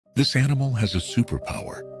This animal has a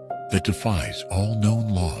superpower that defies all known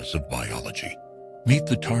laws of biology. Meet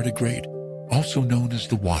the tardigrade, also known as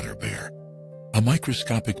the water bear, a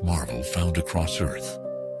microscopic marvel found across Earth.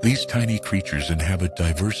 These tiny creatures inhabit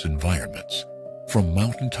diverse environments, from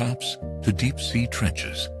mountaintops to deep-sea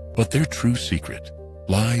trenches, but their true secret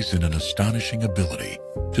lies in an astonishing ability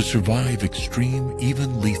to survive extreme,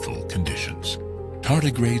 even lethal conditions.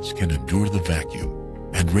 Tardigrades can endure the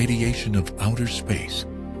vacuum and radiation of outer space,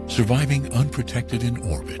 surviving unprotected in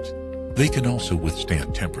orbit. They can also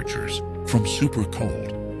withstand temperatures from super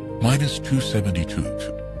cold,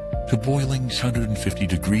 -272, to boiling 150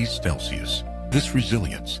 degrees Celsius. This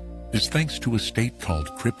resilience is thanks to a state called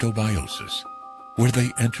cryptobiosis, where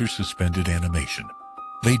they enter suspended animation.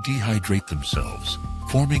 They dehydrate themselves,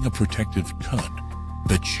 forming a protective ton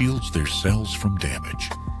that shields their cells from damage.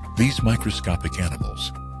 These microscopic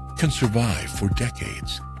animals can survive for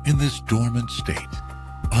decades in this dormant state,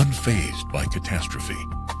 unfazed by catastrophe.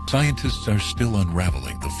 Scientists are still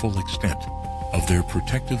unraveling the full extent of their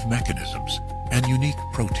protective mechanisms and unique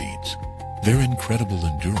proteins. Their incredible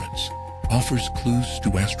endurance offers clues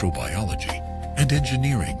to astrobiology and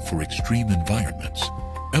engineering for extreme environments.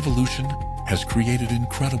 Evolution has created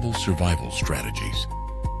incredible survival strategies.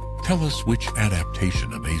 Tell us which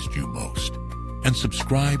adaptation amazed you most, and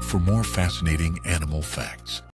subscribe for more fascinating animal facts.